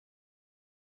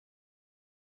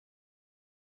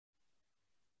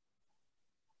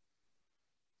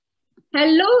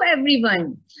Hello,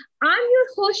 everyone. I'm your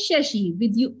host Shashi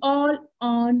with you all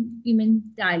on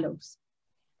Women Dialogues.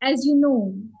 As you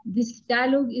know, this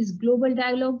dialogue is global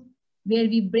dialogue where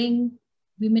we bring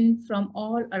women from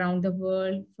all around the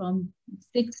world, from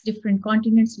 6 different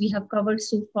continents we have covered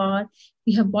so far.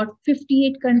 We have about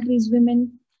 58 countries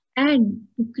women and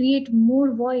to create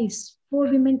more voice for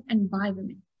women and by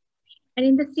women. And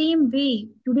in the same way,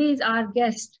 today is our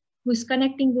guest who is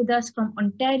connecting with us from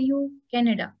Ontario,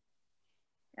 Canada.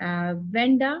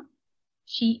 Wanda,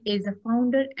 she is a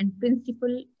founder and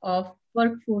principal of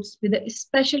Workforce with a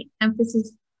special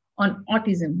emphasis on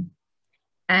autism.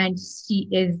 And she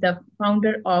is the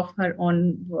founder of her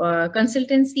own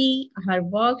consultancy, her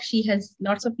work. She has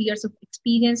lots of years of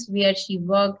experience where she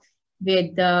worked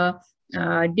with the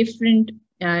different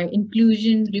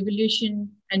inclusion,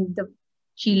 revolution, and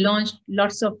she launched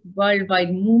lots of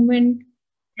worldwide movement.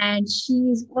 And she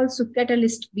is also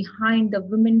catalyst behind the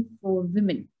Women for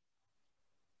Women,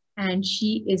 and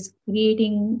she is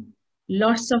creating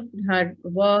lots of her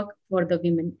work for the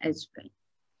women as well.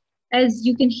 As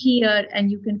you can hear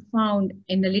and you can find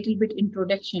in a little bit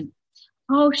introduction,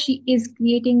 how she is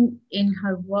creating in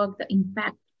her work the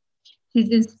impact. She's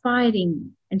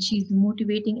inspiring and she's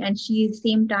motivating and she is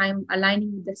same time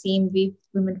aligning with the same way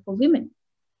women for women,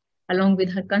 along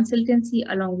with her consultancy,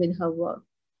 along with her work.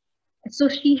 So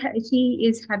she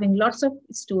is having lots of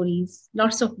stories,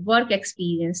 lots of work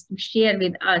experience to share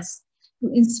with us,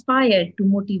 to inspire, to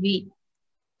motivate.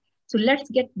 So let's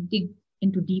get dig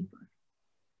into deeper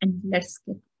and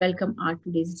welcome our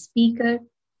today's speaker,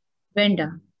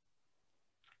 Wanda.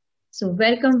 So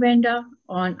welcome Wanda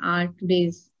on our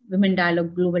today's Women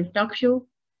Dialogue Global Talk Show,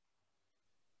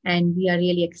 and we are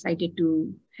really excited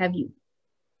to have you.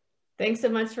 Thanks so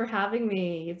much for having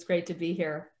me. It's great to be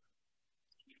here.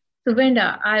 So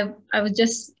Wanda, I was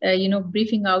just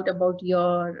briefing out about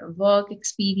your work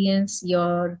experience,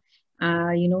 your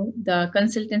the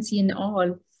consultancy and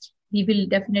all. We will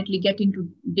definitely get into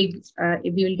we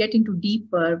will get into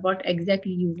deeper what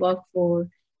exactly you work for,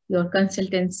 your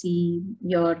consultancy,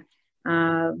 your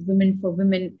women for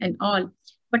women and all.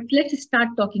 But let's start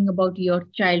talking about your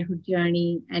childhood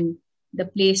journey and the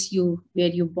place where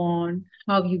you born,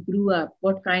 how you grew up,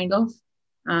 what kind of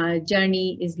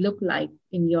journey is look like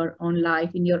in your own life,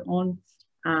 in your own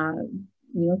uh,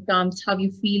 terms, how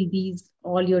you feel these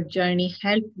all your journey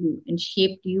helped you and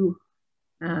shaped you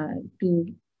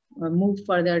to move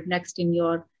further next in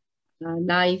your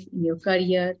life, in your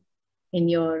career, in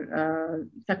your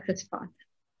success path.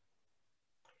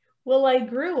 Well, I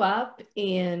grew up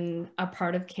in a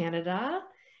part of Canada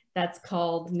that's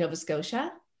called Nova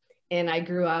Scotia, and I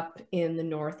grew up in the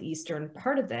northeastern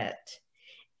part of it.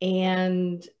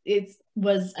 And it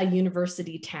was a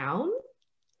university town,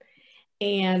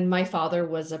 and my father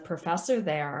was a professor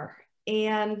there.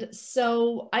 And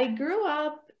so I grew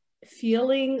up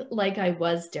feeling like I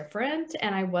was different,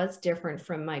 and I was different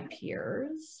from my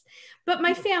peers, but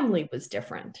my family was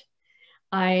different.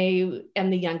 I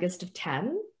am the youngest of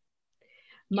 10.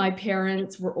 My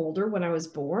parents were older when I was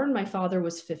born. My father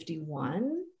was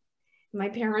 51. My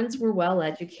parents were well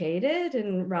educated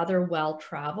and rather well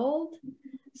traveled.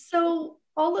 So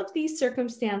all of these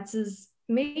circumstances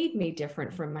made me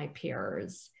different from my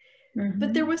peers. Mm-hmm.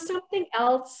 But there was something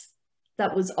else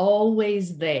that was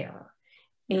always there.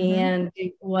 Mm-hmm. And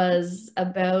it was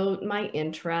about my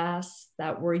interests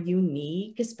that were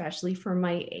unique, especially for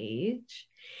my age.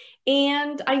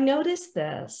 And I noticed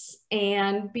this,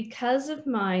 and because of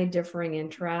my differing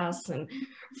interests and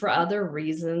for other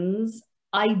reasons,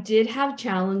 I did have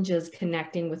challenges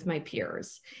connecting with my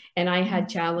peers, and I had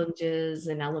challenges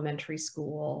in elementary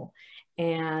school,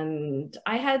 and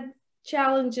I had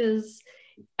challenges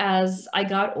as I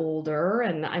got older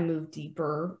and I moved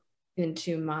deeper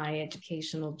into my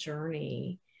educational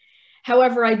journey.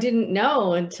 However, I didn't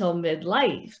know until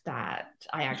midlife that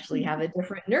I actually have a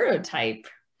different neurotype.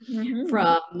 Mm-hmm.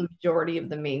 From the majority of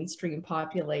the mainstream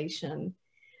population.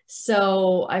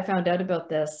 So I found out about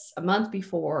this a month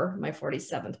before my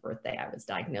 47th birthday. I was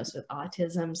diagnosed with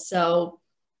autism. So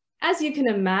as you can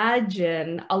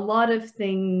imagine, a lot of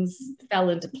things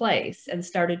fell into place and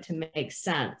started to make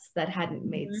sense that hadn't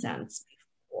made sense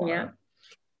before. Yeah.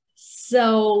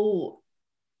 So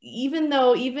even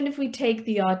if we take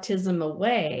the autism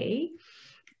away,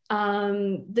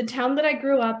 the town that I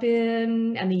grew up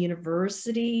in and the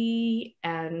university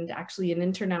and actually an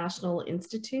international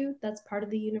institute that's part of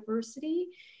the university,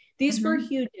 these were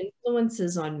huge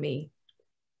influences on me.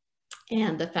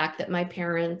 And the fact that my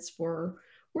parents were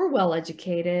well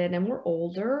educated and were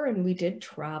older, and we did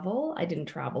travel. I didn't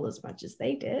travel as much as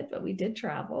they did, but we did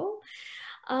travel.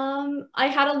 I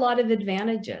had a lot of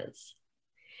advantages.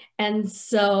 And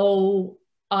so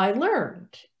I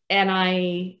learned, and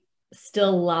I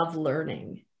still love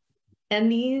learning.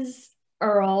 And these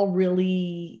are all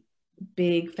really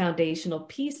big foundational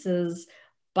pieces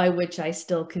by which I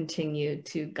still continue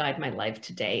to guide my life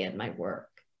today and my work.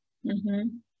 Mm-hmm.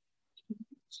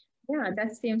 Yeah,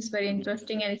 that seems very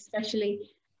interesting, and especially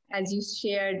as you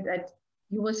shared that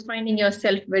you was finding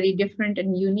yourself very different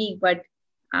and unique, but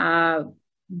uh,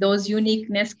 those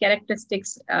uniqueness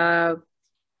characteristics, how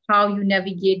you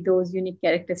navigate those unique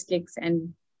characteristics,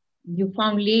 and you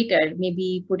found later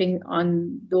maybe putting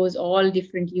on those all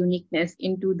different uniqueness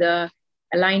into the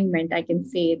alignment. I can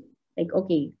say like,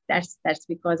 okay, that's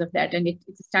because of that, and it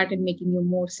started making you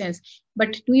more sense.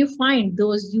 But do you find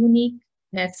those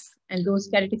uniqueness and those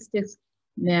characteristics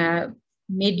uh,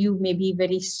 made you maybe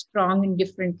very strong and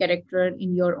different character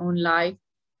in your own life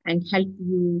and help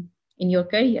you in your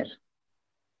career?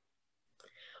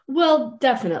 Well,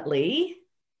 definitely,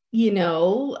 you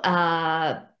know,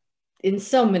 in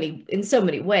so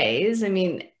many ways. I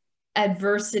mean,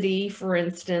 adversity, for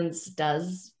instance,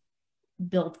 does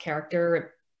build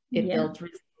character. It Yeah, builds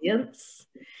resilience.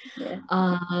 yeah,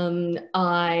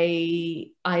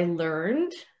 I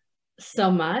learned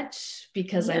so much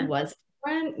because I yeah. was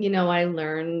different. You know, I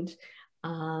learned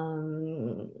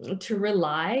to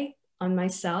rely on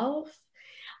myself.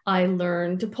 I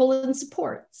learned to pull in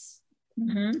supports.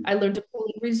 Mm-hmm. I learned to pull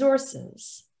in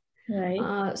resources.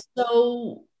 Right.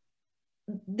 So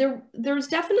there's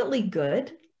definitely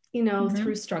good, you know,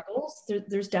 through Mm-hmm. struggles.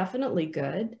 There's definitely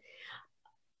good.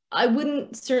 I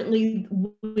wouldn't certainly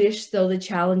wish, though, the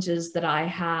challenges that I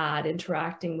had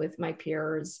interacting with my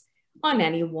peers on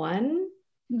anyone,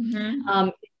 Mm-hmm.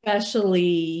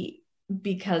 especially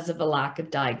because of a lack of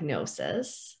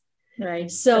diagnosis.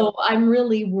 Right. So I'm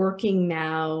really working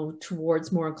now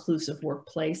towards more inclusive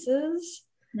workplaces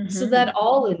so Mm-hmm. that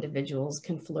all individuals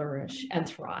can flourish and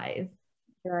thrive,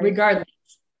 Right. regardless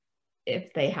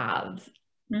if they have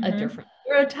a Mm-hmm. different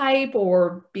neurotype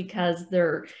or because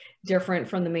they're different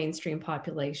from the mainstream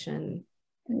population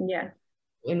Yeah.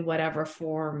 in whatever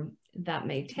form that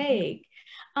may Mm-hmm. take.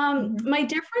 Mm-hmm. My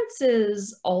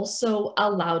differences also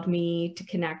allowed me to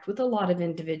connect with a lot of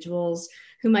individuals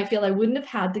whom I feel I wouldn't have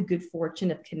had the good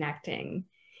fortune of connecting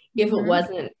if it Mm-hmm.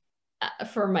 wasn't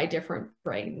for my different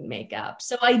brain makeup.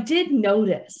 So I did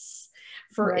notice,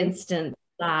 for Right. instance,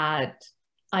 that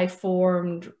I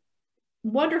formed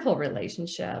wonderful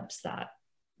relationships that,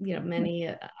 you know, many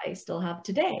I still have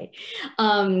today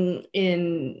in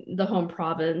the home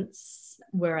province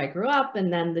where I grew up,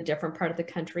 and then the different part of the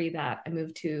country that I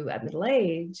moved to at middle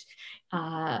age,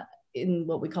 in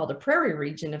what we call the prairie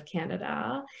region of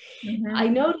Canada. I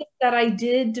Mm-hmm. noticed that I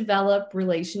did develop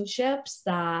relationships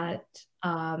that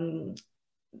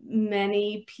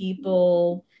many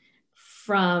people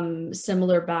from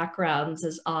similar backgrounds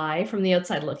as I, from the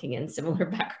outside looking in, similar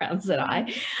backgrounds that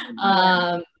I,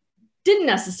 Yeah. um, didn't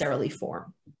necessarily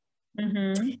form.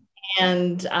 Mm-hmm.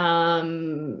 And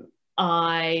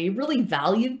I really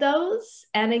valued those.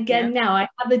 And Yeah. again, now I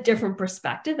have a different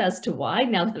perspective as to why,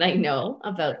 now that I know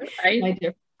about my Right.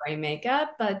 different brain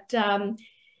makeup. But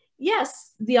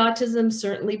yes, the autism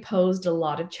certainly posed a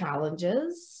lot of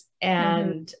challenges. Mm-hmm.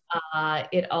 And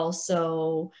it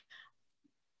also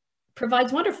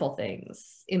provides wonderful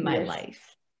things in my Yes.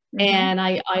 life. Mm-hmm. And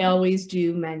I always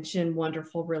do mention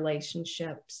wonderful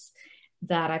relationships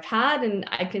that I've had and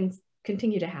I can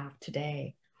continue to have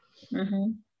today.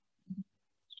 Mm-hmm.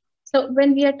 So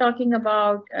when we are talking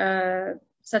about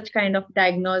such kind of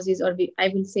diagnosis, or I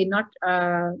will say not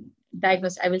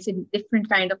diagnosis, I will say different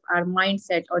kind of our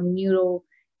mindset or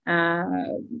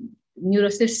uh,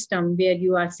 neurosystem where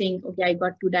you are saying, okay, I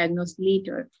got to diagnose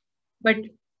later. But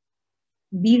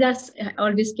these are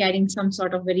always carrying some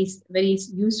sort of very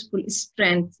useful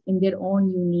strength in their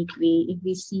own unique way. If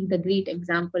we see the great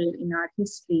example in our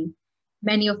history,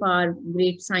 many of our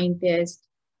great scientists,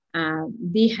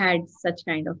 they had such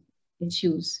kind of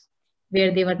issues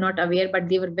where they were not aware, but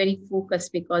they were very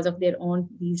focused because of their own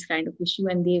these kind of issue,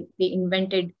 and they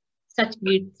invented such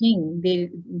great thing.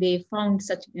 They found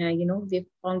such they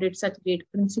founded such great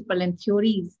principle and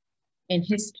theories in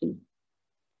history.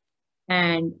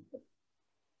 And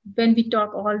when we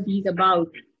talk all these about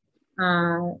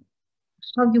uh,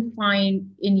 how you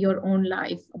find in your own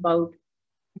life about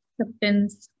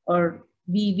acceptance, or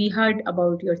we heard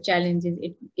about your challenges,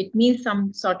 it means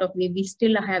some sort of way we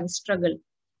still have struggle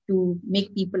to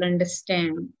make people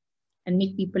understand and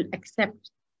make people accept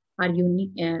our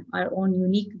unique our own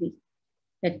unique way,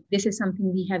 that this is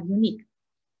something we have unique.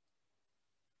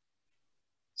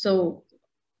 So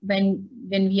when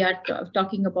we are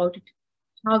talking about it,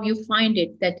 how you find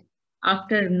it that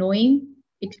after knowing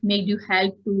it made you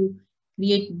help to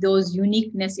create those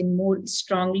uniqueness in more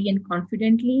strongly and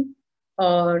confidently,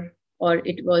 or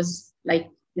it was like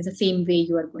it's the same way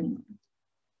you are going on?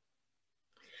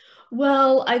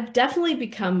 Well, I've definitely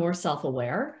become more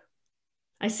self-aware.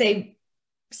 I say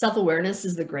self-awareness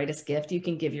is the greatest gift you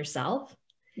can give yourself.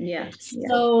 Yeah.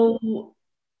 So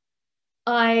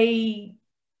I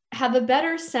have a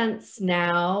better sense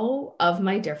now of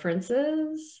my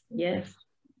differences. Yes.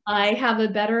 I have a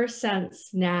better sense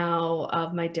now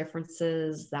of my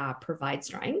differences that provide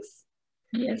strengths.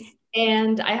 Yes.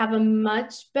 And I have a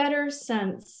much better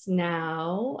sense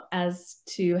now as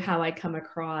to how I come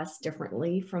across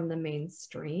differently from the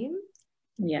mainstream.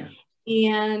 Yeah.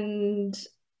 And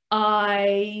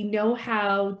I know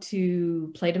how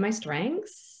to play to my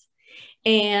strengths.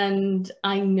 And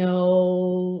I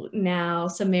know now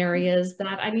some areas that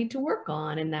I need to work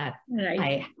on and that Right.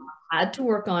 I had to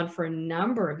work on for a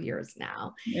number of years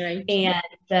now. Right. And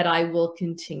that I will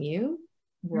continue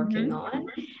working on.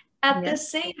 At the Yes.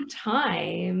 same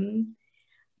time,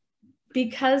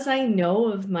 because I know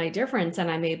of my difference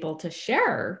and I'm able to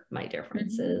share my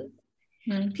differences,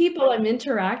 people I'm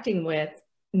interacting with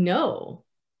know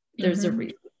there's a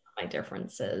reason for my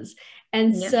differences.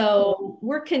 And so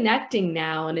we're connecting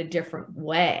now in a different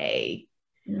way.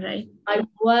 Right. I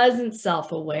wasn't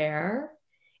self-aware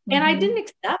and I didn't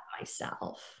accept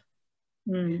myself.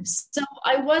 So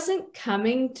I wasn't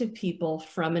coming to people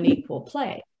from an equal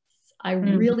place. I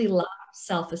really lacked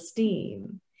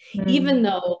self-esteem, even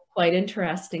though, quite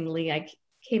interestingly, I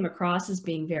came across as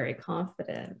being very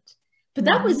confident. But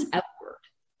that was outward.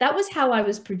 That was how I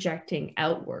was projecting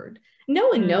outward. No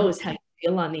one knows how you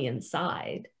feel on the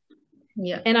inside.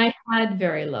 Yeah. And I had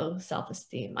very low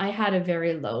self-esteem. I had a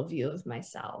very low view of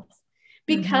myself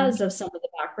because of some of the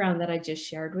background that I just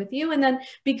shared with you, and then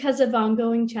because of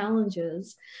ongoing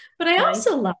challenges. But I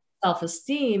also lacked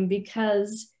self-esteem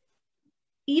because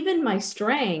even my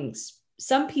strengths,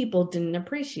 some people didn't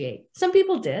appreciate. Some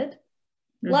people did,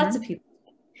 lots of people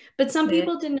did. But some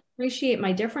people didn't appreciate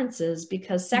my differences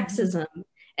because sexism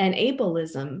and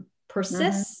ableism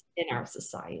persists in our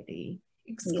society.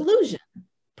 Exclusion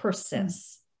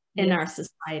persists in our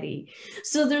society.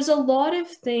 So there's a lot of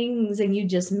things, and you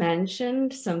just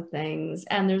mentioned some things,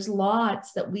 and there's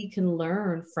lots that we can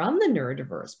learn from the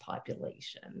neurodiverse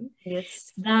population.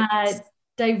 That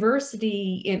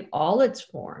diversity in all its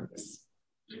forms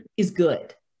is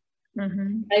good.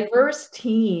 Diverse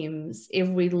teams, if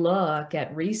we look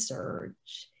at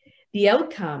research, the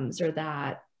outcomes are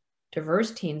that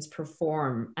diverse teams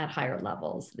perform at higher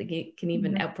levels. They can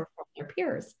even outperform their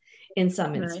peers in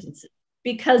some instances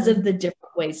because of the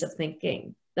different ways of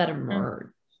thinking that emerge.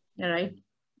 Right.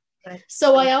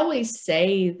 So I always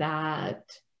say that,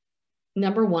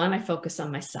 number one, I focus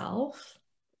on myself.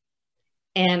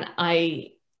 And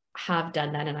I have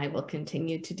done that and I will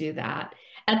continue to do that.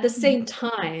 At the same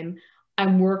time,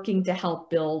 I'm working to help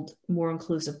build more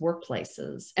inclusive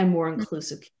workplaces and more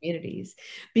inclusive communities,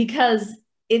 because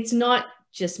it's not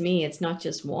just me, it's not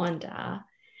just Wanda.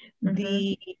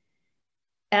 The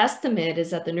estimate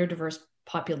is that the neurodiverse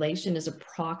population is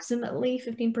approximately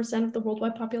 15% of the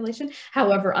worldwide population.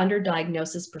 However,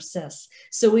 underdiagnosis persists.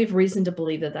 So we have reason to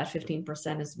believe that that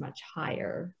 15% is much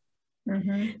higher.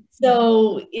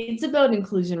 So it's about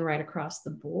inclusion right across the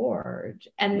board.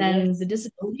 And then the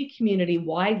disability community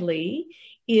widely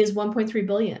is 1.3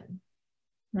 billion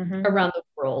around the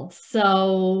world.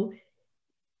 So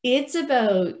it's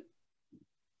about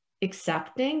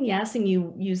accepting, yes, and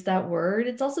you use that word.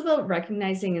 It's also about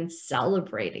recognizing and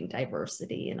celebrating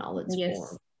diversity in all its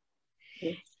forms.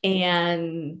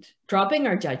 And dropping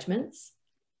our judgments.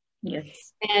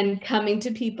 And coming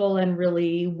to people and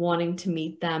really wanting to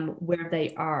meet them where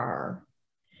they are,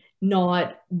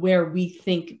 not where we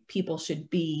think people should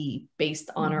be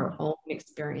based on our own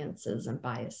experiences and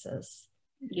biases.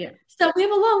 So we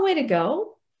have a long way to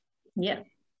go.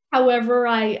 However,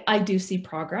 I do see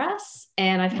progress,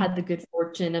 and I've had the good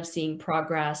fortune of seeing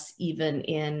progress even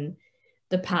in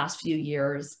the past few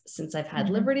years since I've had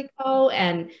Liberty Co.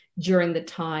 and during the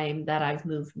time that I've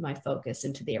moved my focus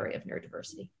into the area of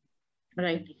neurodiversity.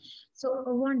 Right. So,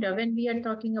 Wanda, when we are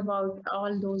talking about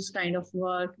all those kind of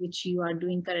work which you are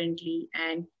doing currently,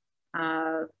 and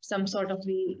some sort of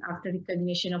after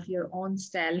recognition of your own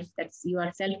self, that you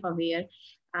are self-aware,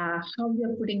 how you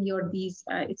are putting these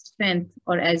strength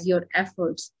or as your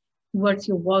efforts towards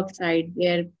your work side,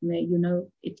 where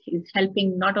it is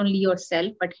helping not only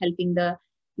yourself but helping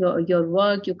your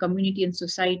work, your community, and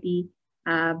society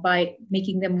by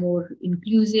making them more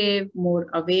inclusive, more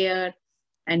aware,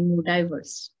 and more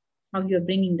diverse. How you're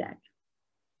bringing that?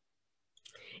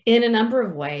 In a number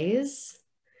of ways.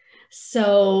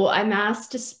 So I'm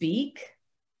asked to speak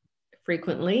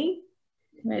frequently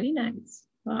Very nice.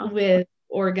 Wow. with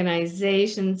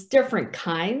organizations, different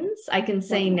kinds. I can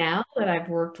say Wow. now that I've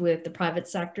worked with the private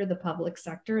sector, the public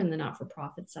sector, and the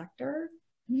not-for-profit sector.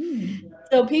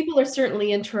 So people are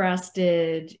certainly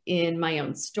interested in my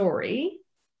own story.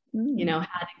 You know,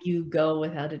 how did you go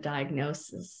without a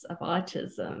diagnosis of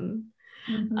autism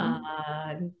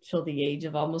until the age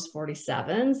of almost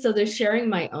 47? So they're sharing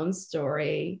my own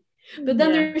story, but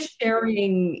then they're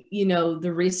sharing, you know,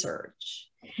 the research,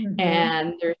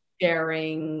 and they're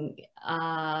sharing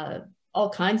all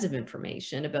kinds of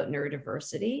information about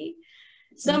neurodiversity.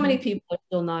 So many people are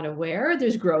still not aware.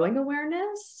 There's growing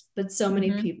awareness, but so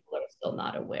many people are still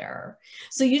not aware.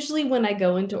 So usually when I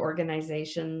go into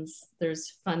organizations,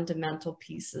 there's fundamental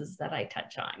pieces that I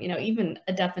touch on, you know, even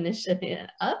a definition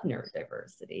of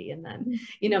neurodiversity, and then,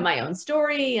 you know, my own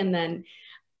story, and then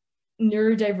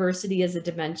neurodiversity is a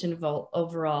dimension of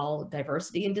overall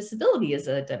diversity, and disability is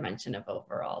a dimension of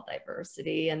overall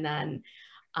diversity. And then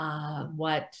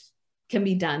what can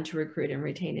be done to recruit and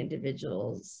retain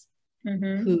individuals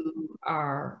who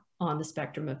are on the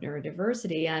spectrum of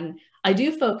neurodiversity. And I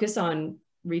do focus on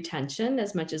retention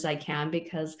as much as I can,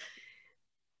 because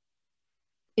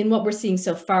in what we're seeing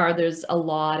so far, there's a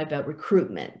lot about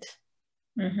recruitment.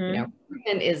 You know,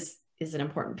 recruitment is an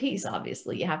important piece.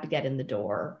 Obviously, you have to get in the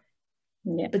door,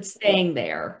 but staying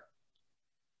there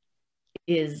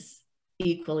is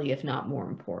equally, if not more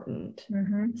important.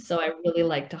 So I really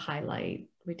like to highlight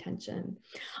retention.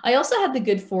 I also had the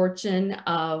good fortune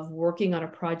of working on a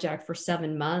project for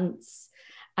 7 months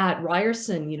at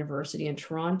Ryerson University in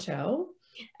Toronto,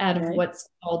 out of what's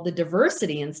called the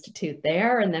Diversity Institute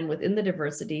there, and then within the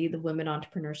Diversity, the Women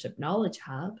Entrepreneurship Knowledge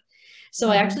Hub.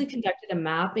 So I actually conducted a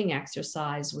mapping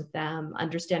exercise with them,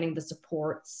 understanding the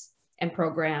supports and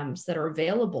programs that are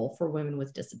available for women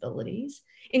with disabilities,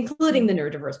 including the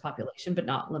neurodiverse population, but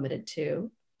not limited to.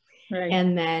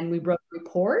 And then we wrote a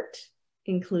report,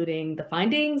 including the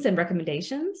findings and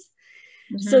recommendations.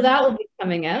 So that will be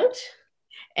coming out.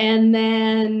 And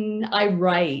then I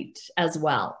write as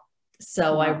well.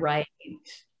 So I write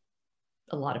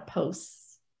a lot of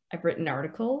posts. I've written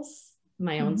articles.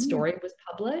 My own story was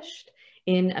published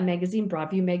in a magazine,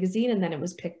 Broadview magazine, and then it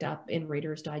was picked up in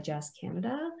Reader's Digest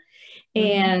Canada.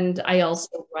 And I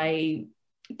also write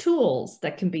tools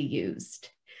that can be used.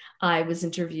 I was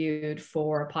interviewed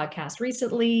for a podcast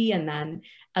recently, and then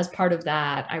as part of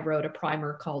that, I wrote a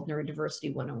primer called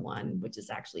Neurodiversity 101, which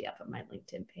is actually up on my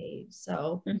LinkedIn page.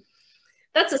 So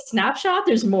that's a snapshot.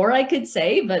 There's more I could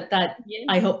say, but that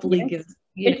I hopefully gives,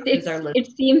 you know, gives our listeners.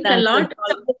 It seems a lot.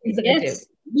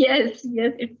 Yes,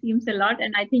 it seems a lot.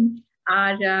 And I think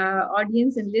our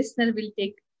audience and listener will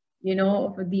take, you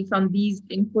know, from these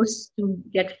inputs to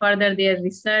get further their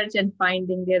research and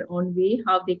finding their own way,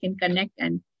 how they can connect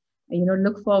and, you know,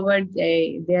 look forward.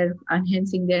 They're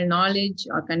enhancing their knowledge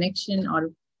or connection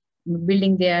or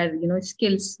building their, you know,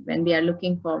 skills when they are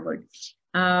looking forward.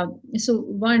 So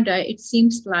Wanda, it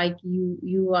seems like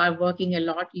you are working a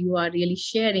lot. You are really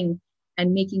sharing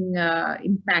and making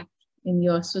impact in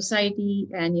your society,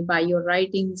 and by your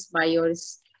writings, by your,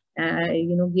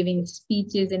 you know, giving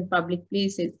speeches in public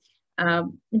places.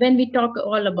 When we talk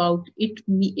all about it,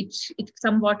 it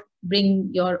somewhat bring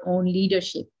your own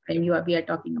leadership. When we are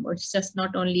talking about, it's just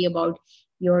not only about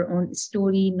your own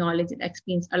story, knowledge, and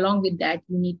experience. Along with that,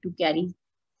 you need to carry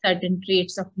certain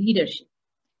traits of leadership.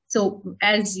 So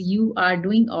as you are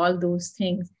doing all those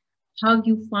things, how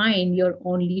you find your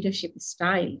own leadership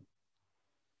style?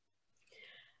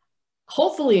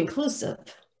 Hopefully inclusive.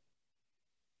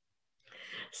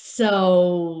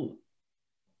 So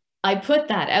I put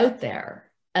that out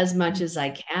there as much as I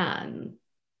can,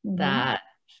 that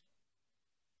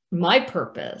my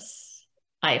purpose,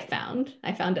 I found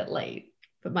it late,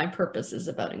 but my purpose is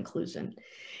about inclusion.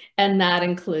 And that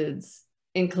includes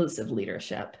inclusive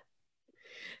leadership.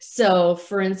 So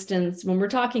for instance, when we're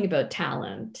talking about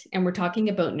talent and we're talking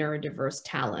about neurodiverse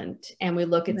talent, and we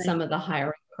look at some of the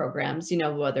hiring programs, you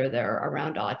know, whether they're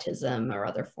around autism or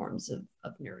other forms of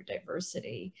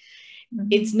neurodiversity,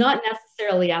 it's not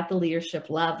necessarily at the leadership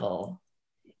level.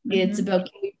 It's about,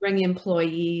 can we bring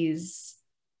employees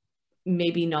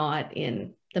maybe not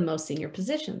in the most senior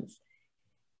positions?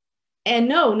 And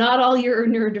no, not all your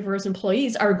neurodiverse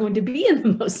employees are going to be in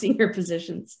the most senior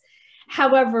positions.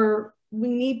 However, we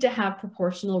need to have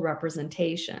proportional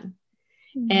representation.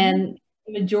 And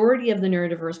the majority of the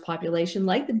neurodiverse population,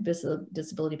 like the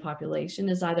disability population,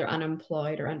 is either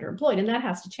unemployed or underemployed, and that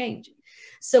has to change.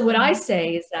 So what I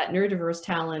say is that neurodiverse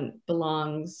talent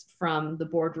belongs from the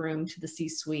boardroom to the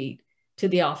C-suite to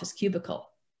the office cubicle.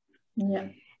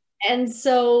 And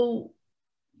so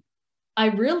I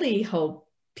really hope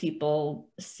people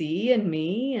see in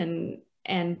me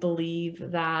and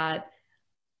believe that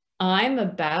I'm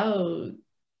about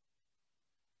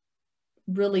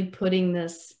really putting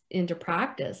this into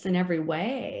practice in every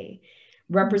way.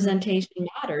 Representation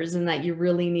matters, and that you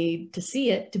really need to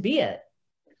see it to be it.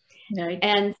 Right.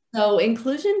 And so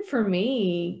inclusion for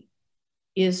me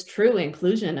is true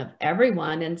inclusion of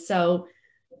everyone. And so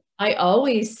I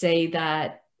always say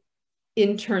that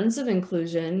in terms of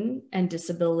inclusion and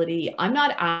disability, I'm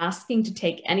not asking to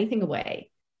take anything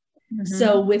away.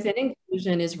 So within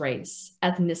inclusion is race,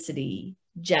 ethnicity,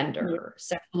 gender,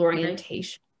 sexual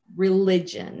orientation,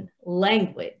 religion,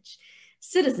 language,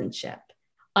 citizenship.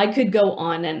 I could go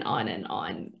on and on and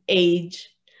on. Age,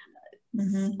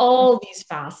 all these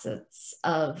facets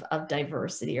of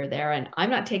diversity are there. And I'm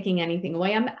not taking anything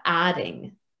away. I'm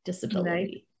adding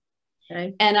disability.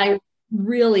 Right. And I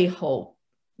really hope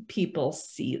people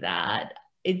see that.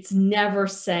 It's never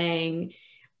saying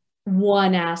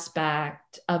one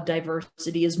aspect of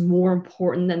diversity is more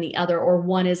important than the other, or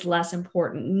one is less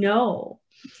important. No,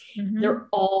 they're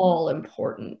all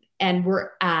important, and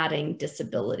we're adding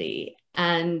disability.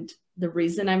 And the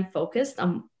reason I'm focused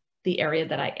on the area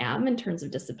that I am in terms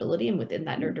of disability and within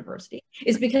that neurodiversity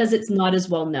is because it's not as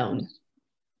well known.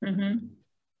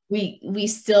 We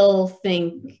still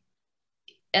think,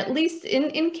 at least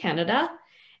in Canada,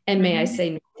 and may I say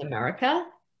North America,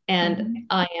 and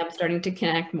I am starting to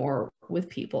connect more with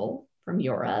people from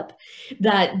Europe,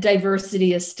 that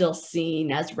diversity is still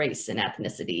seen as race and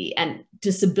ethnicity, and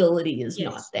disability is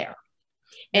not there.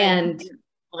 And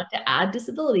I want to add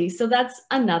disability. So that's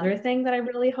another thing that I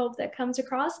really hope that comes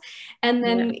across. And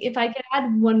then if I could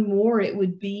add one more, it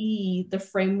would be the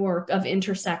framework of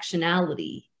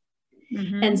intersectionality.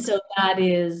 And so that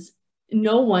is,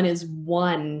 no one is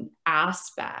one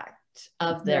aspect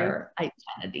of their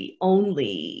identity.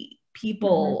 Only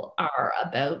people are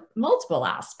about multiple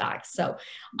aspects. So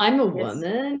I'm a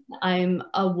woman, I'm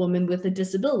a woman with a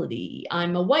disability,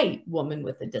 I'm a white woman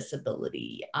with a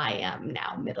disability, I am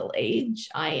now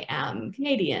middle-aged, I am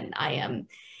Canadian, I am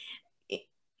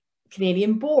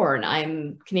Canadian born,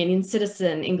 I'm Canadian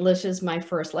citizen, English is my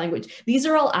first language. These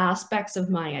are all aspects of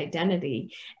my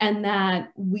identity, and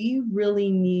that we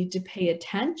really need to pay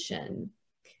attention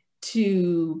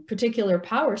to particular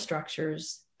power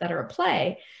structures that are at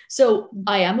play. So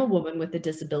I am a woman with a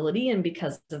disability, and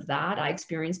because of that, I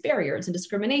experience barriers and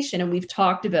discrimination, and we've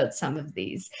talked about some of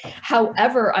these.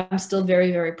 However, I'm still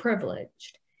very, very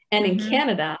privileged. And in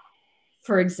Canada,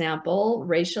 for example,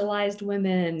 racialized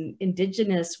women,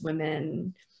 Indigenous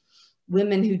women,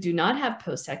 women who do not have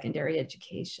post-secondary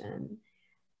education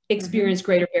experience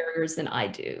greater barriers than I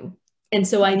do. And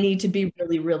so I need to be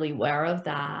really, really aware of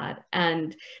that.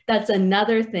 And that's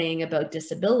another thing about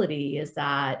disability, is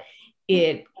that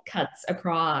it cuts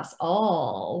across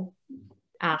all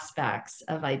aspects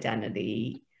of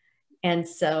identity. And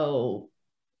so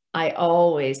I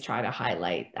always try to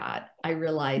highlight that. I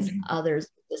realize others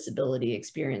with disability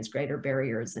experience greater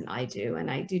barriers than I do.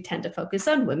 And I do tend to focus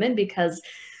on women because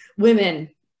women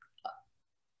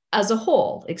as a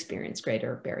whole experience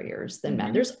greater barriers than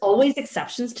men. There's always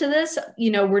exceptions to this. You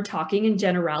know, we're talking in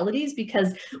generalities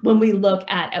because when we look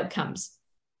at outcomes,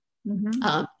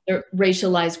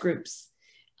 racialized groups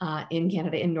in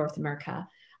Canada, in North America,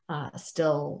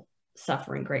 still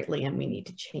suffering greatly, and we need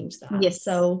to change that.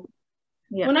 So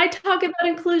when I talk about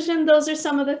inclusion, those are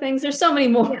some of the things. There's so many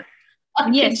more I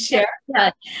can share,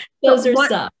 but those are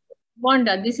some.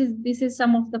 Wanda, this is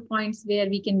some of the points where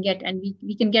we can get, and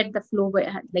we can get the flow,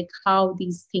 like how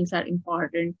these things are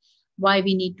important, why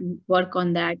we need to work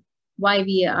on that, why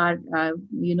we are,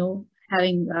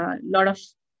 having a lot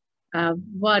of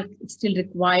work still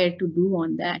required to do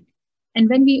on that. And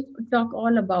when we talk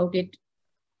all about it,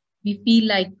 we feel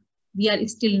like we are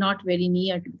still not very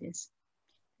near to this.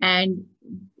 And,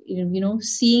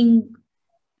 seeing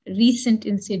recent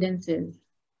incidences,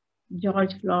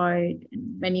 George Floyd,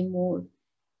 and many more,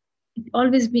 it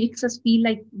always makes us feel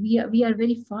like we are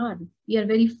very far. We are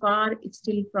very far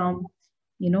still from,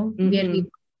 where we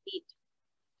meet.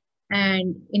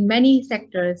 And in many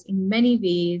sectors, in many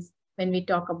ways, when we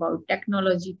talk about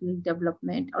technological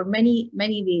development, or many,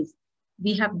 many ways,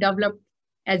 we have developed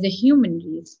as a human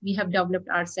race. We have developed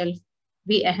ourselves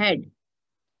way ahead.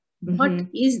 What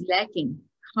is lacking?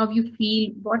 How you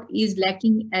feel? What is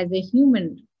lacking as a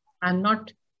human? I'm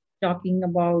not talking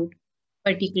about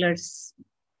particulars,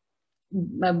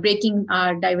 breaking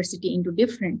our diversity into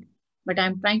different, but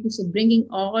I'm trying to say bringing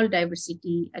all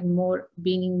diversity and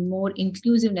bringing more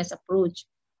inclusiveness approach.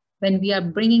 When we are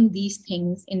bringing these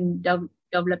things in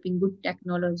developing good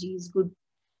technologies, good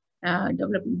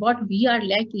development, what we are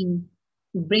lacking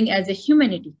to bring as a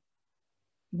humanity,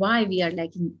 why we are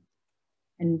lacking,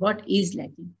 and what is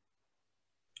lacking.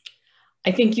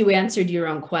 I think you answered your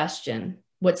own question.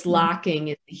 What's lacking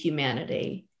is the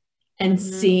humanity and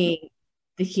seeing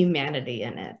the humanity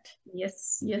in it.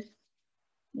 Yes, yes.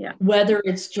 Yeah. Whether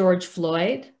it's George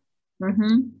Floyd,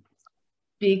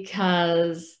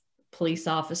 because police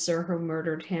officer who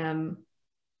murdered him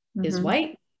is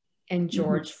white and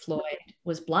George Floyd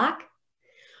was Black,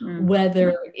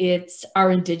 whether it's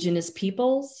our Indigenous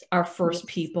peoples, our First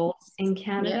Peoples in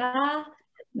Canada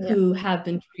who have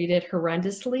been treated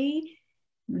horrendously,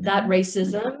 that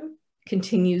racism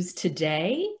continues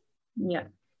today. Yeah.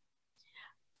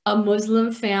 A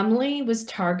Muslim family was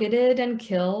targeted and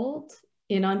killed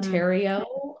in Ontario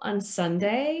on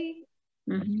Sunday.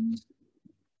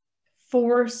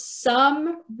 For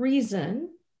some reason,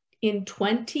 in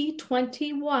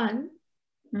 2021,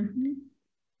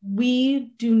 we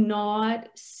do not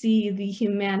see the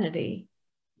humanity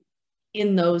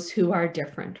in those who are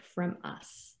different from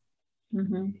us.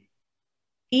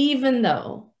 Even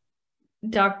though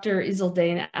Dr.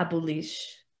 Izzeldin Aboulish,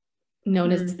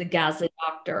 known as the Gaza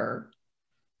doctor,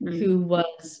 who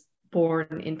was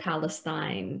born in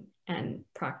Palestine and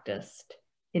practiced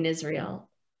in Israel,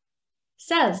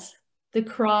 says the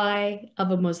cry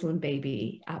of a Muslim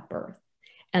baby at birth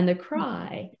and the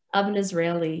cry of an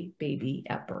Israeli baby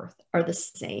at birth are the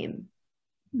same.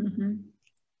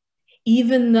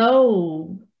 Even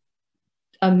though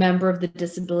a member of the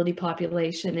disability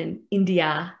population in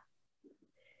India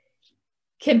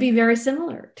can be very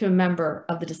similar to a member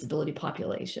of the disability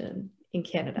population in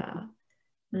Canada.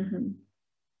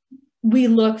 We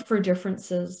look for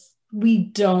differences. We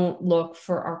don't look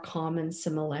for our common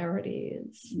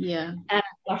similarities. Yeah. And at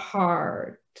the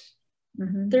heart,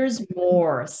 there's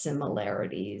more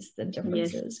similarities than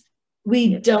differences.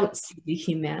 We don't see the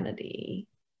humanity.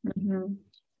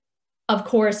 Of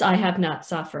course, I have not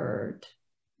suffered.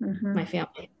 My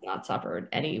family has not suffered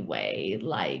anyway,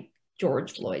 like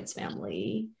George Floyd's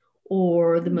family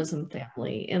or the Muslim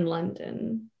family in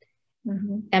London.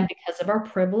 And because of our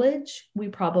privilege, we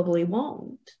probably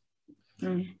won't.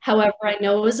 However, I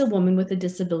know as a woman with a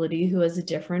disability who has a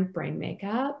different brain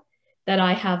makeup that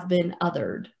I have been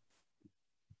othered.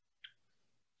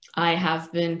 I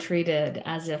have been treated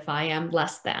as if I am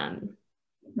less than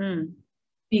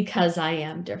because I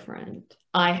am different.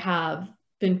 I have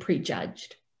been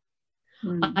prejudged.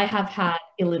 I have had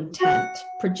ill intent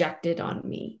projected on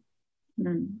me.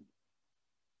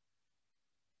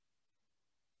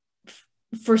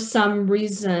 For some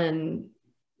reason,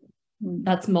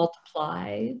 that's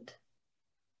multiplied.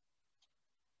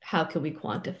 How can we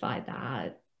quantify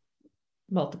that?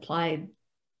 Multiplied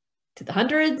to the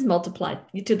hundreds, multiplied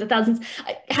to the thousands.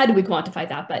 How do we quantify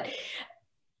that? But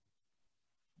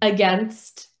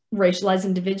against racialized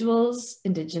individuals,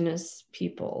 Indigenous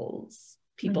peoples,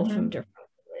 people from different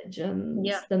religions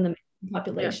than the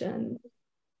population,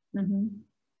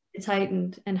 it's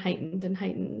heightened and heightened and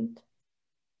heightened.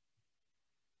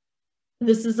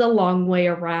 This is a long way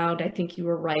around. I think you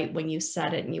were right when you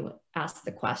said it and you asked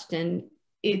the question.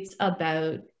 It's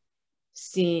about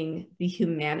seeing the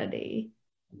humanity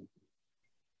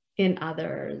in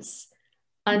others.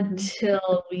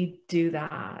 Until we do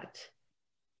that,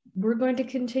 we're going to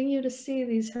continue to see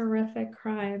these horrific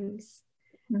crimes.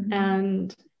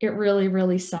 And it really,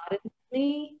 really saddens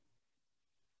me.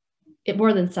 It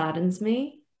more than saddens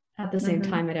me. At the same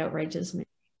time, it outrages me.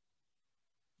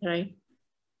 Right.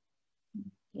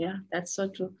 Yeah, that's so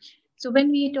true. So when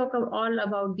we talk all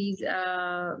about these,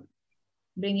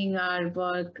 bringing our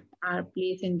work, our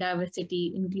place in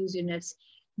diversity, inclusiveness,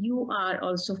 you are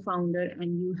also founder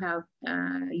and you have,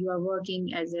 you are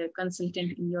working as a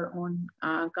consultant in your own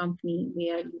company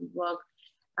where you work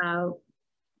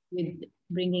with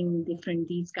bringing different,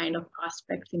 these kind of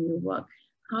aspects in your work,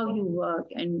 how you work,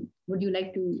 and would you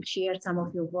like to share some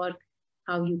of your work,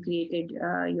 how you created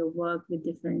your work with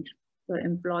different your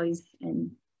employees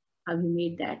and how you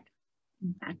made that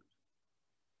impact?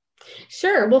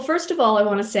 Sure. Well, first of all, I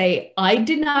want to say I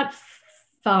did not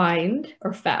find,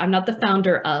 I'm not the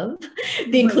founder of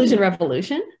the Inclusion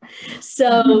Revolution.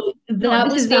 So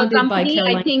that was founded by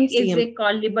Caroline. I think it's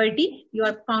called Liberty. You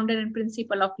are founder and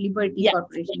principal of Liberty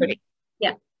Corporation. Liberty.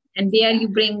 Yeah. And there you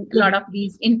bring a lot of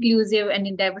these inclusive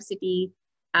and diversity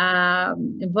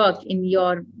work in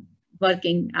your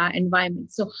working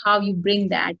environment. So how you bring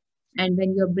that, and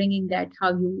when you're bringing that,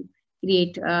 how you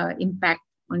create impact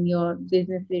on your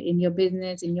business,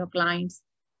 in your clients,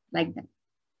 like that.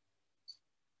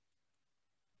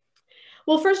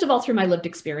 Well, first of all, through my lived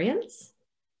experience.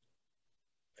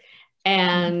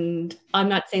 And I'm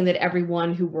not saying that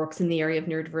everyone who works in the area of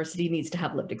neurodiversity needs to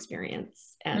have lived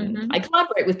experience. And I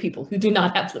collaborate with people who do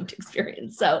not have lived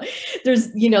experience. So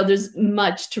there's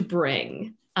much to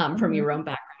bring from your own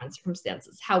background and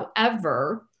circumstances.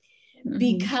 However,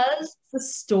 because the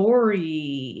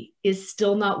story is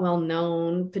still not well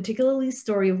known, particularly the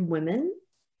story of women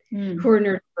who are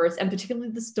neurodiverse, and particularly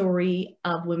the story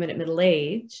of women at middle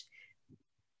age,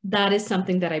 that is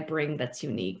something that I bring that's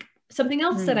unique. Something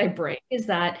else that I bring is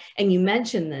that, and you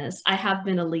mentioned this, I have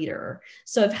been a leader.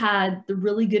 So I've had the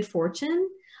really good fortune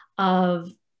of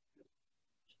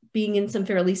being in some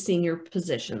fairly senior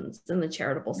positions in the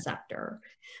charitable sector.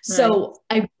 So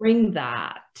I bring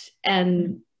that,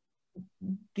 and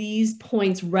these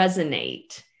points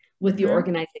resonate with the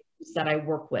organizations that I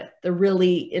work with. They're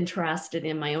really interested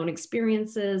in my own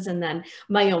experiences, and then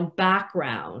my own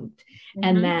background,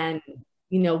 and then,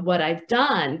 what I've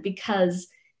done, because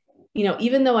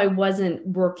even though I wasn't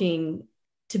working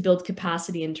to build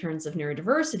capacity in terms of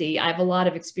neurodiversity, I have a lot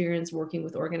of experience working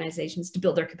with organizations to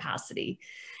build their capacity,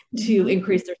 to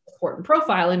increase their support and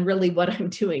profile. And really what I'm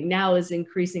doing now is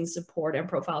increasing support and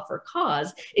profile for a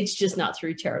cause. It's just not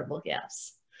through charitable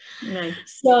gifts. Right.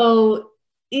 So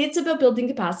it's about building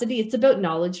capacity. It's about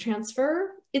knowledge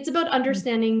transfer. It's about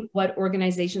understanding what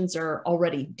organizations are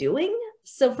already doing.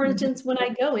 So for instance, when I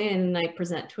go in and I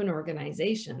present to an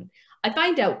organization, I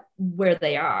find out where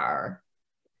they are.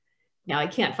 Now, I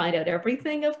can't find out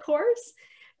everything, of course,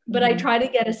 but I try to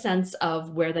get a sense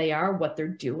of where they are, what they're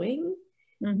doing,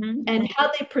 and how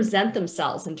they present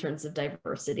themselves in terms of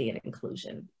diversity and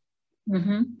inclusion.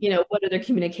 What are their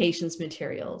communications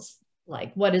materials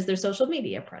like? What is their social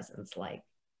media presence like?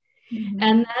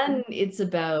 And then it's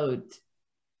about,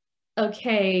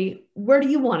 okay, where do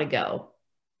you want to go?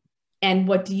 And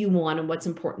what do you want, and what's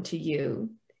important to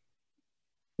you?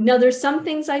 Now, there's some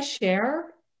things I share,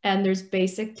 and there's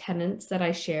basic tenets that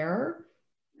I share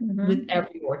with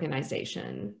every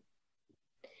organization.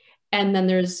 And then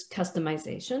there's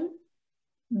customization.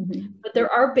 But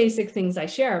there are basic things I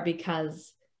share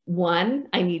because, one,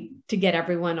 I need to get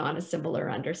everyone on a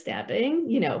similar understanding,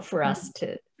 for us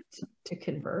to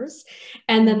converse.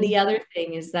 And then the other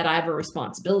thing is that I have a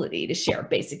responsibility to share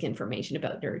basic information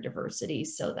about neurodiversity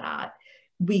so that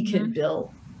we can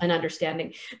build an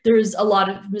understanding. There's a lot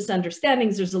of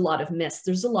misunderstandings. There's a lot of myths.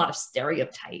 There's a lot of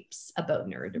stereotypes about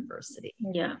neurodiversity.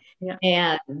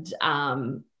 And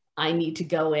I need to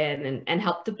go in and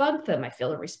help debunk them. I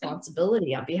feel a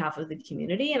responsibility on behalf of the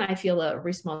community, and I feel a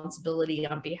responsibility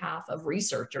on behalf of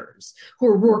researchers who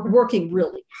are working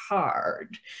really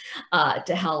hard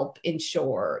to help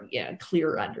ensure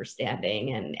clear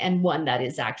understanding and one that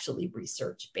is actually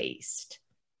research-based.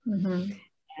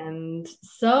 And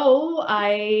so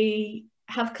I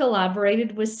have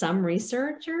collaborated with some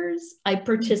researchers. I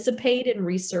participate in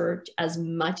research as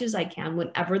much as I can.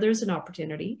 Whenever there's an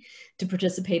opportunity to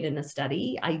participate in a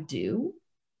study, I do.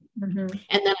 And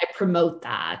then I promote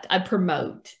that. I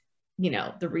promote,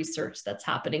 the research that's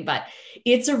happening, but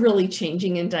it's a really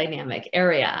changing and dynamic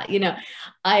area.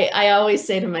 I always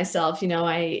say to myself,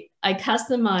 I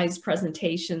customize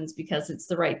presentations because it's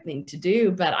the right thing to do,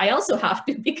 but I also have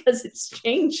to because it's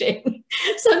changing.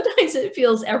 Sometimes it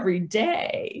feels every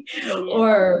day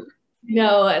or,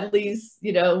 at least,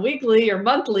 weekly or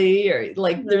monthly, or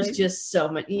like there's just so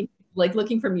much, like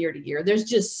looking from year to year, there's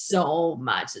just so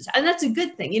much. And that's a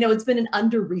good thing. It's been an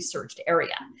under-researched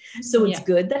area. So it's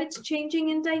good that it's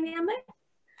changing and dynamic.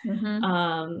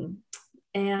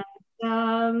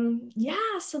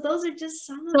 So those are just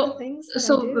some of the things that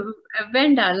I do.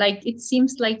 Wanda, like it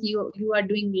seems like you are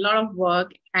doing a lot of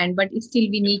work, but still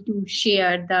we need to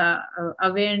share the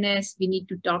awareness, we need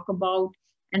to talk about,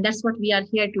 and that's what we are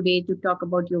here today to talk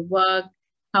about your work,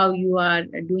 how you are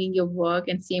doing your work,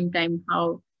 and same time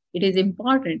how it is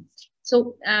important.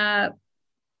 So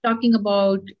talking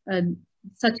about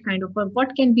such kind of work,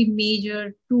 what can be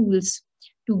major tools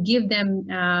to give them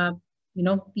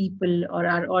people or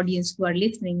our audience who are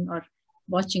listening or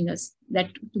watching us,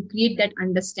 that to create that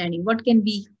understanding? What can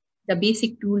be the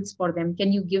basic tools for them?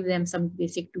 Can you give them some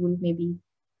basic tool, maybe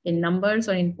in numbers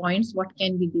or in points? What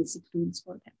can be basic tools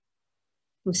for them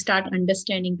to start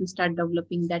understanding, to start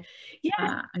developing that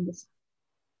understanding?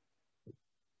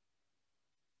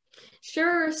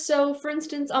 Sure. So for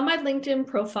instance, on my LinkedIn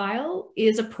profile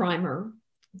is a primer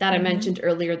that I mentioned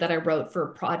earlier that I wrote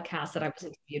for a podcast that I was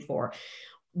interviewed for.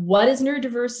 What is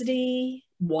neurodiversity?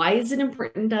 Why is it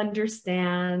important to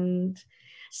understand?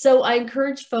 So I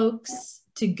encourage folks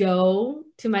to go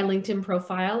to my LinkedIn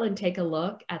profile and take a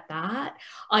look at that.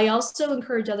 I also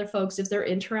encourage other folks, if they're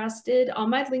interested,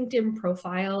 on my LinkedIn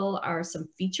profile are some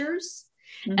features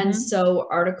And Mm-hmm. so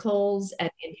articles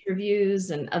and interviews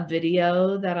and a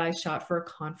video that I shot for a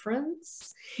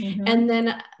conference. Mm-hmm. And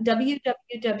then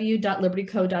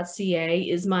www.libertyco.ca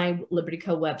is my Liberty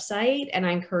Co website. And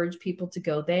I encourage people to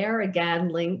go there. Again,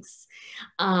 links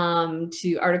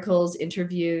to articles,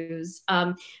 interviews.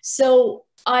 So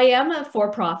I am a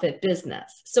for-profit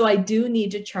business. So I do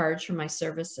need to charge for my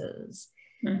services.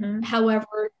 Mm-hmm.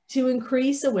 However, to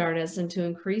increase awareness and to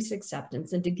increase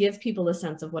acceptance and to give people a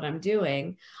sense of what I'm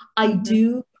doing, I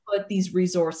do put these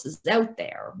resources out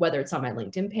there, whether it's on my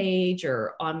LinkedIn page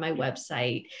or on my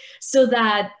website, so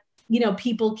that, you know,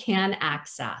 people can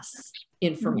access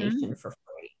information for free.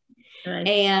 Right.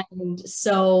 And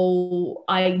so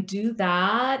I do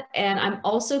that. And I'm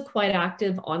also quite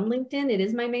active on LinkedIn. It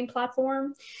is my main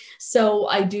platform. So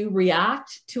I do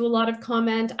react to a lot of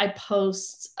comment. I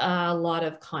post a lot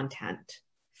of content.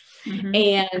 Mm-hmm.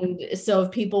 And so if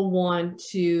people want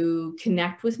to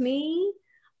connect with me,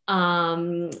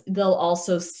 they'll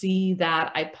also see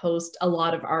that I post a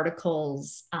lot of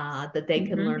articles that they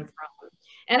can learn from.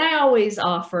 And I always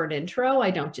offer an intro.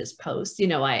 I don't just post, you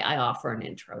know, I offer an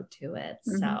intro to it.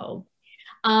 So,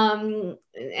 and,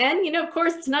 you know, of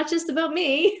course, it's not just about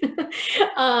me.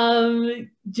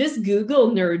 Just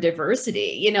Google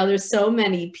neurodiversity. You know, there's so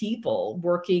many people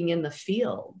working in the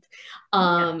field.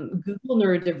 Google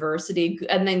neurodiversity,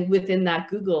 and then within that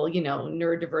Google, you know,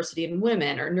 neurodiversity in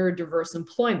women or neurodiverse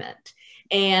employment.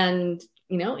 And,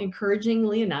 you know,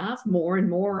 encouragingly enough, more and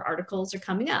more articles are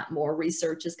coming up, more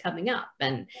research is coming up.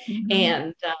 And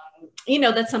you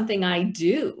know, that's something I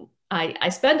do. I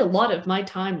spend a lot of my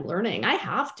time learning. I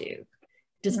have to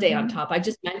stay on top. I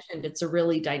just mentioned it's a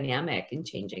really dynamic and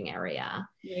changing area.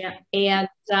 Yeah. And,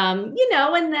 you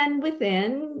know, and then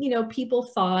within, you know, people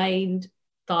find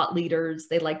thought leaders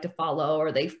they like to follow,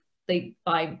 or they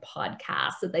find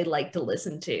podcasts that they like to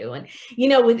listen to. And, you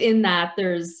know, within that,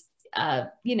 there's,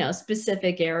 you know,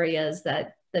 specific areas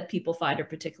that people find are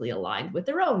particularly aligned with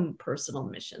their own personal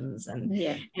missions, and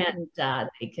they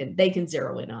can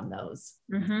zero in on those.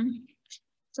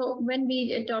 So when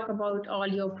we talk about all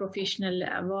your professional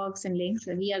works and links,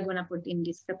 we are going to put in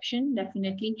description,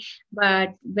 definitely.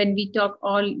 But when we talk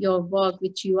all your work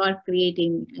which you are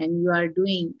creating and you are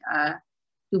doing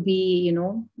to be, you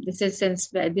know, this is since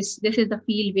this is the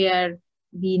field where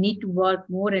we need to work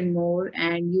more and more,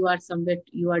 and you are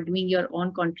you are doing your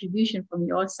own contribution from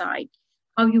your side.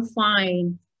 How you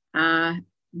find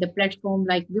the platform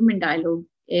like Women Dialogue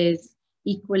is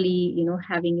equally, you know,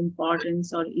 having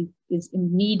importance, or is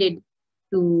needed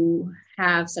to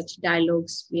have such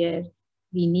dialogues where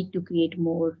we need to create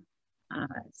more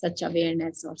such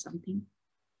awareness or something?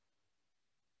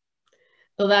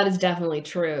 So that is definitely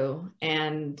true.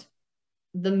 And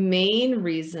the main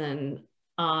reason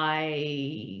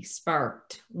I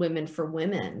sparked Women for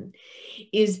Women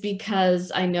is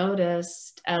because I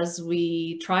noticed as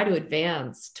we try to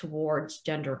advance towards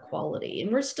gender equality,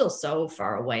 and we're still so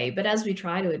far away, but as we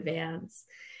try to advance,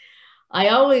 I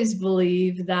always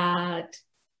believe that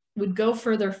we'd go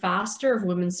further faster if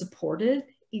women supported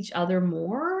each other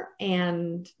more.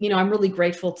 And, you know, I'm really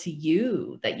grateful to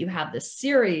you that you have this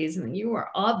series, and you are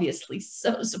obviously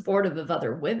so supportive of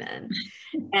other women.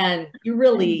 And you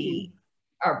really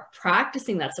are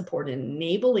practicing that support and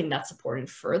enabling that support and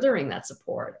furthering that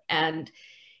support. And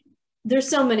there's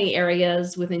so many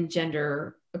areas within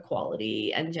gender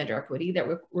equality and gender equity that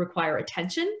require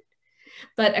attention.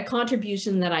 But a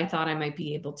contribution that I thought I might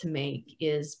be able to make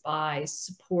is by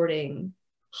supporting,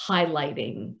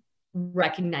 highlighting,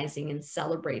 recognizing, and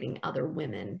celebrating other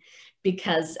women.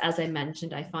 Because as I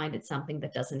mentioned, I find it's something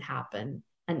that doesn't happen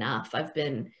enough. I've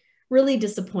been really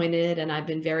disappointed, and I've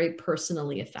been very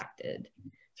personally affected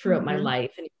throughout my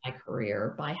life and my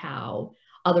career by how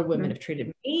other women have treated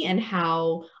me and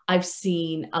how I've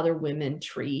seen other women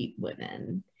treat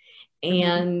women.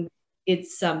 And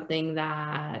it's something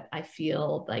that I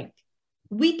feel like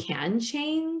we can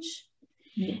change.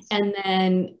 Yes. And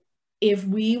then if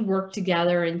we work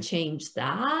together and change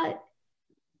that,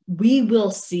 we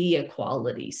will see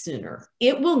equality sooner.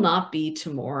 It will not be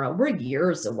tomorrow. We're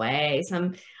years away.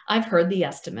 I've heard the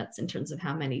estimates in terms of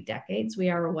how many decades we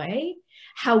are away.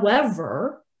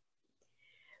 However,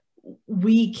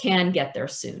 we can get there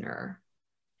sooner.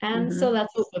 And so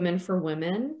that's what Women for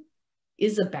Women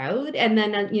is about. And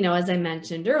then, you know, as I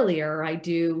mentioned earlier, I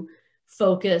do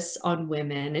focus on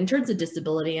women in terms of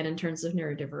disability and in terms of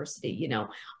neurodiversity. You know,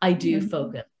 I do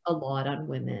focus a lot on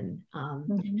women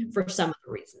for some of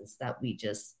the reasons that we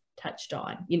just touched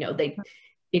on. You know, they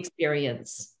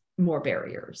experience more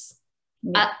barriers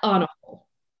on a whole,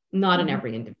 not in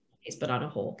every individual case, but on a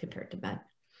whole compared to men.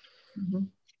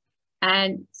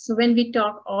 And so when we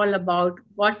talk all about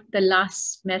what the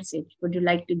last message would you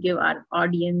like to give our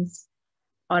audience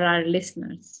or our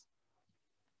listeners?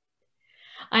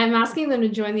 I'm asking them to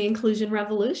join the inclusion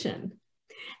revolution.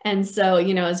 And so,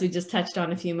 as we just touched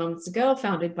on a few moments ago,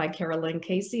 founded by Carolyn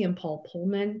Casey and Paul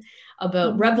Pullman,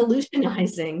 about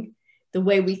revolutionizing the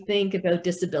way we think about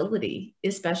disability,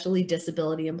 especially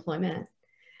disability employment.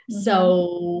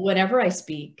 So whenever I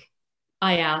speak,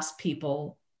 I ask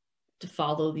people to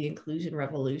follow the inclusion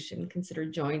revolution, consider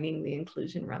joining the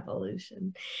inclusion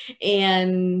revolution.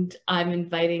 And I'm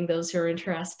inviting those who are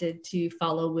interested to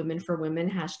follow Women for Women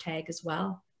hashtag as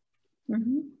well.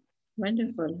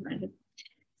 Wonderful, wonderful.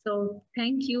 So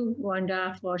thank you,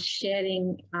 Wanda, for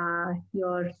sharing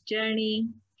your journey,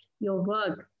 your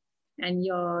work, and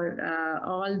your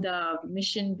all the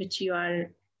mission which you are,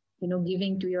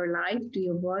 giving to your life, to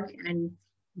your work, and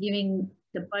giving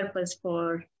the purpose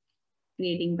for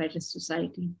creating better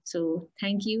society. So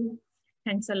thank you.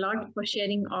 Thanks a lot for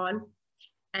sharing all.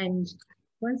 And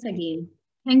once again,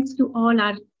 thanks to all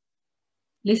our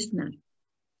listeners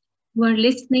who are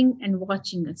listening and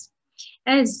watching us.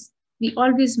 As we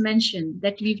always mention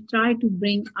that we try to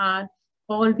bring our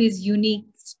always unique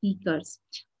speakers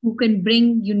who can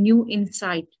bring you new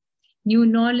insight, new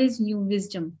knowledge, new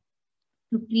wisdom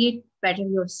to create better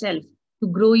yourself, to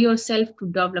grow yourself, to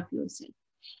develop yourself.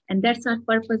 And that's our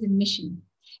purpose and mission.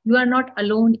 You are not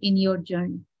alone in your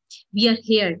journey. We are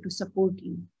here to support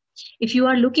you. If you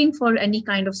are looking for any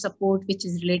kind of support which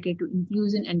is related to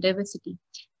inclusion and diversity,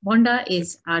 Wanda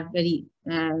is our very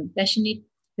passionate,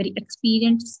 very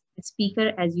experienced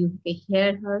speaker, as you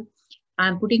hear her.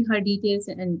 I'm putting her details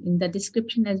in the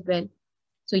description as well,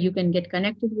 so you can get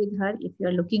connected with her if you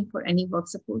are looking for any work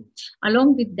support.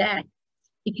 Along with that,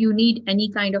 if you need any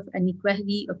kind of any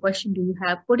query or question do you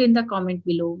have, put in the comment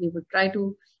below. We will try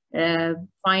to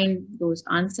find those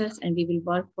answers and we will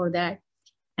work for that.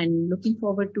 And looking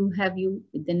forward to have you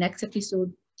with the next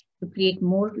episode to create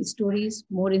more stories,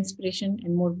 more inspiration,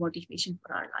 and more motivation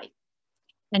for our life.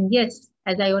 And yes,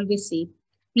 as I always say,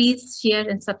 please share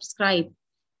and subscribe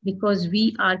because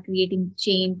we are creating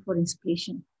change for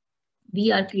inspiration.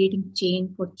 We are creating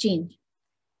change for change.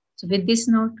 So with this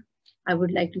note, I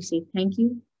would like to say thank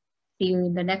you. See you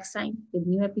in the next time with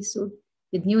new episode,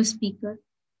 with new speaker,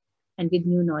 and with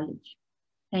new knowledge.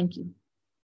 Thank you.